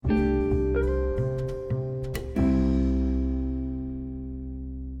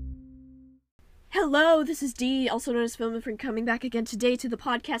Hello, this is Dee, also known as Film and Friend, coming back again today to the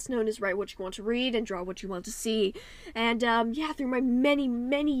podcast known as Write What You Want to Read and Draw What You Want to See. And, through my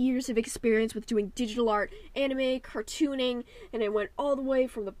many years of experience with doing digital art, anime, cartooning, and I went all the way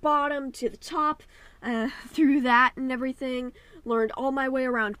from the bottom to the top, through that and everything, learned all my way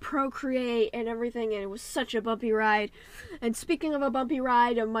around Procreate and everything, and it was such a bumpy ride. And speaking of a bumpy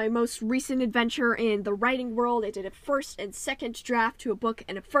ride, of my most recent adventure in the writing world, I did a first and second draft to a book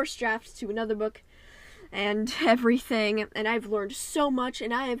and a first draft to another book and everything, and I've learned so much,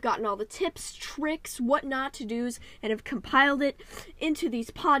 and I have gotten all the tips, tricks, what not to do's, and have compiled it into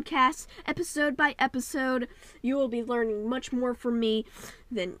these podcasts, episode by episode. You will be learning much more from me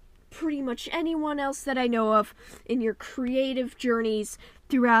than pretty much anyone else that I know of in your creative journeys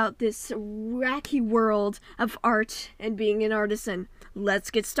throughout this wacky world of art and being an artisan.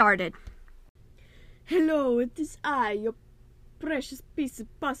 Let's get started. Hello, it is I, your precious piece of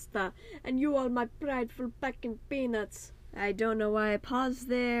pasta, and you are my prideful pecking peanuts. I don't know why I paused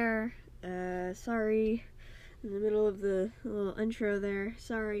there. Sorry. In the middle of the little intro there.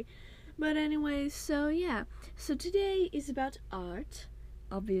 Sorry. But anyway, so today is about art,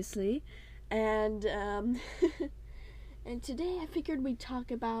 obviously. And, and today I figured we'd talk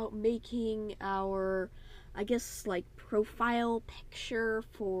about making our, profile picture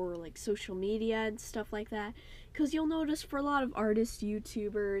for, social media and stuff like that. Because you'll notice for a lot of artists,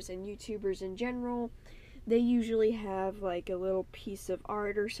 YouTubers, and YouTubers in general, they usually have, a little piece of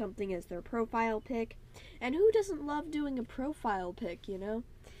art or something as their profile pic. And who doesn't love doing a profile pic, you know?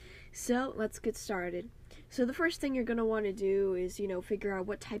 So, let's get started. So the first thing you're going to want to do is, figure out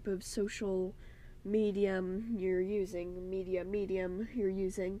what type of social medium you're using,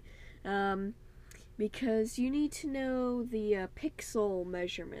 because you need to know the pixel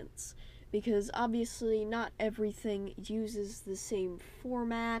measurements, because obviously not everything uses the same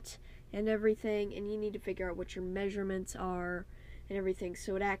format and everything, and you need to figure out what your measurements are and everything,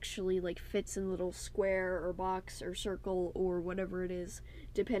 so it actually fits in a little square or box or circle or whatever it is,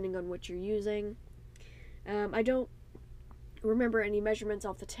 depending on what you're using. I don't remember any measurements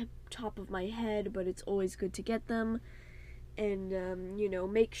off the top of my head, but it's always good to get them. And,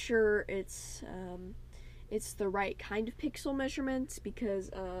 make sure it's the right kind of pixel measurements, because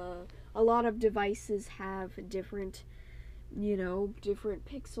a lot of devices have different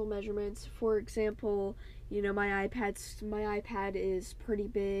pixel measurements. For example, my iPad is pretty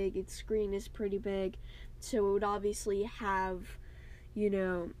big, its screen is pretty big, so it would obviously have,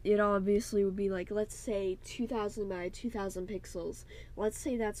 it obviously would be let's say 2000 by 2000 pixels. Let's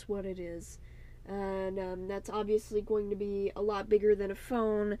say that's what it is. And that's obviously going to be a lot bigger than a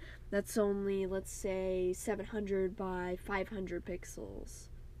phone that's only, let's say, 700 by 500 pixels.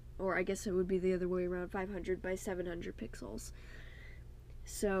 Or I guess it would be the other way around, 500 by 700 pixels.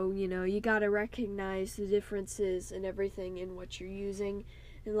 So, you gotta recognize the differences and everything in what you're using.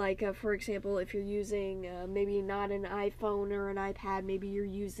 And for example, if you're using maybe not an iPhone or an iPad, maybe you're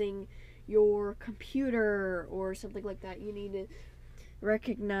using your computer or something like that, you need to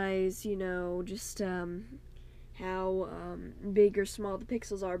recognize, how big or small the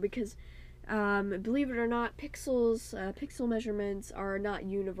pixels are, because believe it or not, pixel measurements are not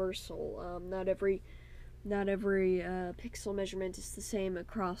universal. Not every pixel measurement is the same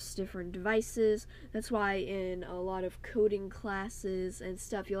across different devices. That's why in a lot of coding classes and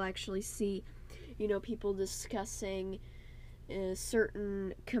stuff, you'll actually see, people discussing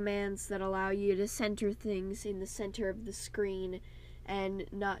certain commands that allow you to center things in the center of the screen, and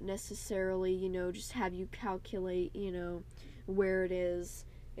not necessarily, just have you calculate, where it is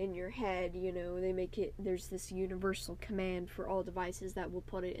in your head. They make it, there's this universal command for all devices that will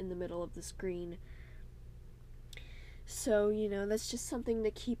put it in the middle of the screen. So, that's just something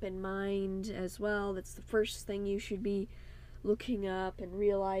to keep in mind as well. That's the first thing you should be looking up and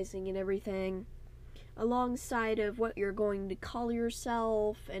realizing and everything, alongside of what you're going to call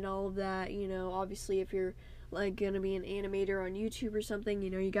yourself and all of that. Obviously if you're gonna be an animator on YouTube or something,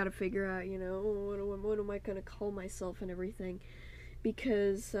 you gotta figure out, what am I gonna call myself and everything,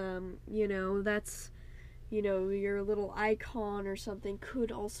 because, that's, your little icon or something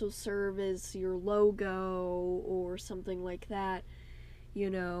could also serve as your logo or something like that.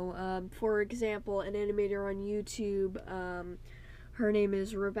 For example, an animator on YouTube, her name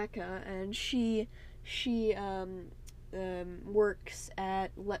is Rebecca, and she works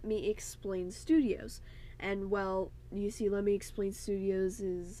at Let Me Explain Studios. And, well, you see, Let Me Explain Studios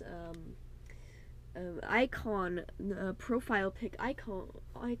is, profile pic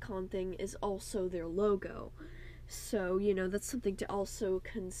icon thing is also their logo. So, that's something to also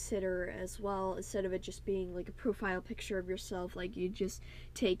consider as well, instead of it just being like a profile picture of yourself, like you just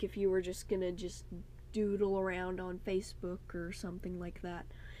take if you were just gonna just doodle around on Facebook or something like that.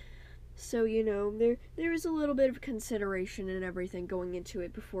 So, there is a little bit of consideration and everything going into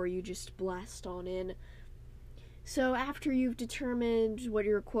it before you just blast on in. So after you've determined what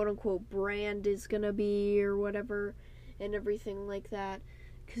your quote-unquote brand is gonna be or whatever and everything like that,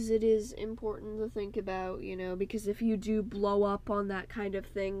 because it is important to think about, because if you do blow up on that kind of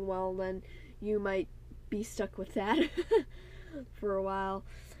thing, well, then you might be stuck with that for a while,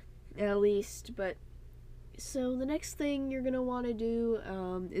 at least. But so the next thing you're going to want to do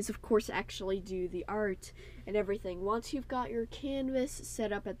is, of course, actually do the art and everything. Once you've got your canvas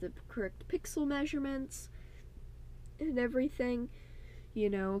set up at the correct pixel measurements and everything,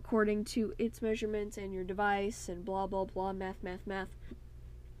 according to its measurements and your device and blah, blah, blah, math.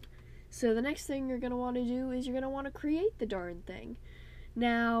 So the next thing you're going to want to do is you're going to want to create the darn thing.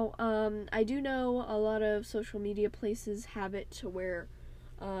 Now, I do know a lot of social media places have it to where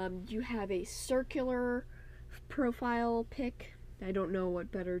you have a circular profile pic. I don't know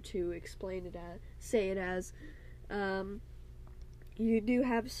what better to say it as. You do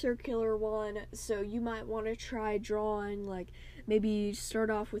have a circular one, so you might want to try drawing, like, maybe start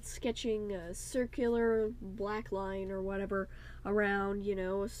off with sketching a circular black line or whatever around,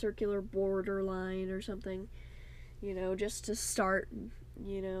 a circular border line or something, just to start,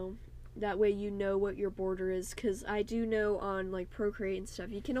 that way you know what your border is, because I do know on, like, Procreate and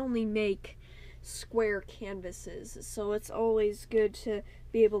stuff, you can only make square canvases, so it's always good to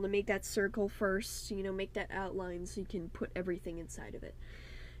be able to make that circle first, make that outline so you can put everything inside of it.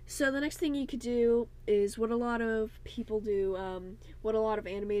 So the next thing you could do is what a lot of people do, what a lot of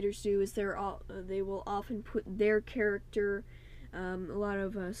animators do is they will often put their character, a lot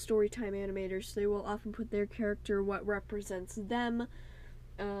of Storytime animators, they will often put their character, what represents them,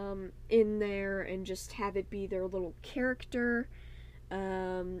 in there and just have it be their little character.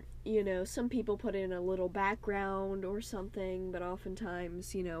 Some people put in a little background or something, but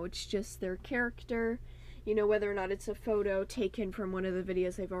oftentimes, it's just their character, whether or not it's a photo taken from one of the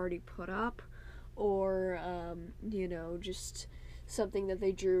videos they've already put up, or, just something that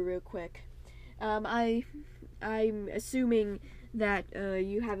they drew real quick. I'm assuming that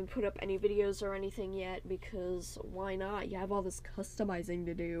you haven't put up any videos or anything yet, because why not? You have all this customizing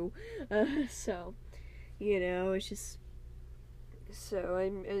to do, so, it's just... So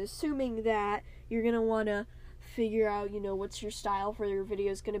I'm assuming that you're going to want to figure out, what's your style for your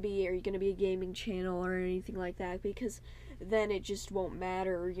videos going to be. Are you going to be a gaming channel or anything like that? Because then it just won't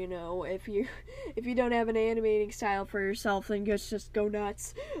matter, if you don't have an animating style for yourself, then just go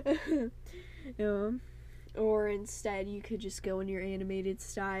nuts. Or instead you could just go in your animated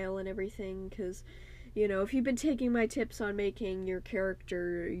style and everything, because if you've been taking my tips on making your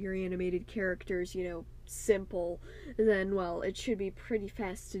animated characters, simple, then, well, it should be pretty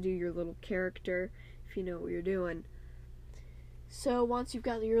fast to do your little character if you know what you're doing. So once you've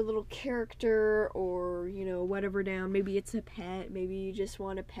got your little character or, whatever down, maybe it's a pet, maybe you just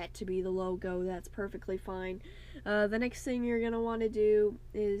want a pet to be the logo, that's perfectly fine. The next thing you're going to want to do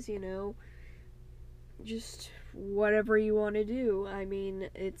is, just whatever you want to do. I mean,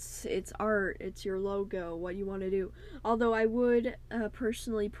 it's art, it's your logo, what you want to do. Although I would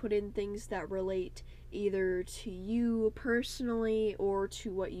personally put in things that relate either to you personally or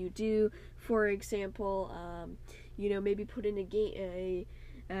to what you do. For example, maybe put in a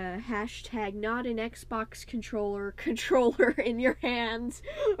hashtag not an Xbox controller in your hands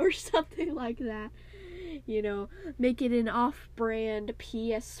or something like that. Make it an off-brand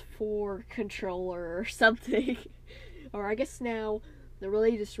PS4 controller or something. Or I guess now the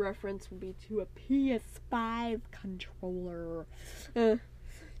latest reference would be to a PS5 controller. Or,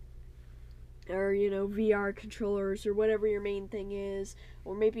 VR controllers or whatever your main thing is.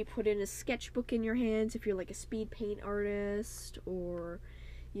 Or maybe put in a sketchbook in your hands if you're like a speed paint artist, or,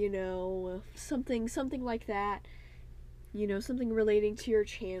 something like that. Something relating to your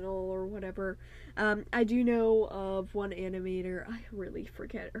channel or whatever. I do know of one animator, I really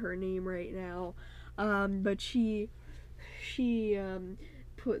forget her name right now, but she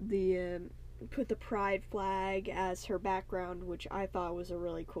put the pride flag as her background, which I thought was a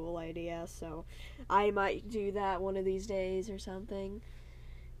really cool idea, so I might do that one of these days or something.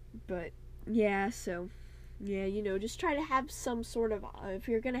 But yeah, so yeah, just try to have some sort of, if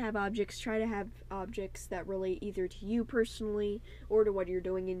you're going to have objects, try to have objects that relate either to you personally or to what you're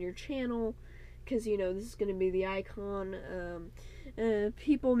doing in your channel, because, this is going to be the icon.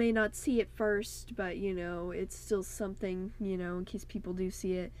 People may not see it first, but, it's still something, in case people do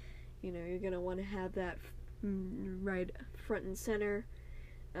see it, you're going to want to have that right front and center.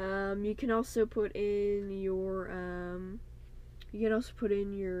 You can also put in your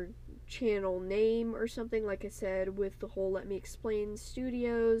channel name or something, like I said, with the whole Let Me Explain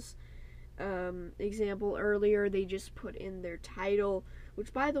Studios example earlier. They just put in their title,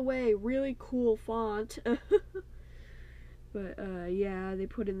 which, by the way, really cool font. But yeah, they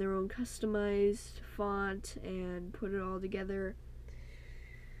put in their own customized font and put it all together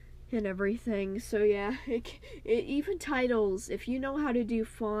and everything. So yeah, even titles, if you know how to do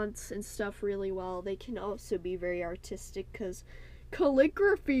fonts and stuff really well, they can also be very artistic, because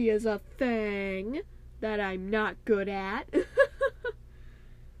calligraphy is a thing that I'm not good at.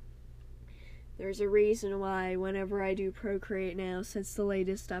 There's a reason why whenever I do Procreate now, since the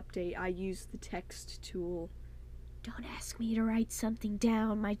latest update, I use the text tool. Don't ask me to write something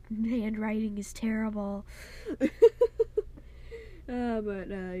down. My handwriting is terrible.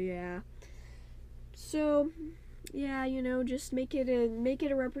 Yeah. So, yeah, just make it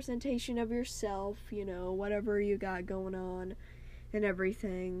a representation of yourself, whatever you got going on and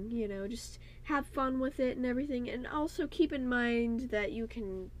everything, just have fun with it and everything. And also keep in mind that you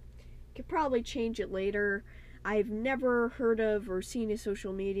can probably change it later. I've never heard of or seen a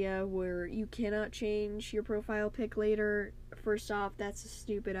social media where you cannot change your profile pic later. First off, that's a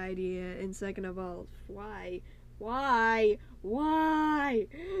stupid idea, and second of all, why?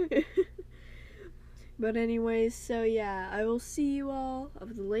 But anyways, so yeah, I will see you all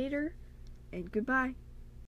later, and goodbye.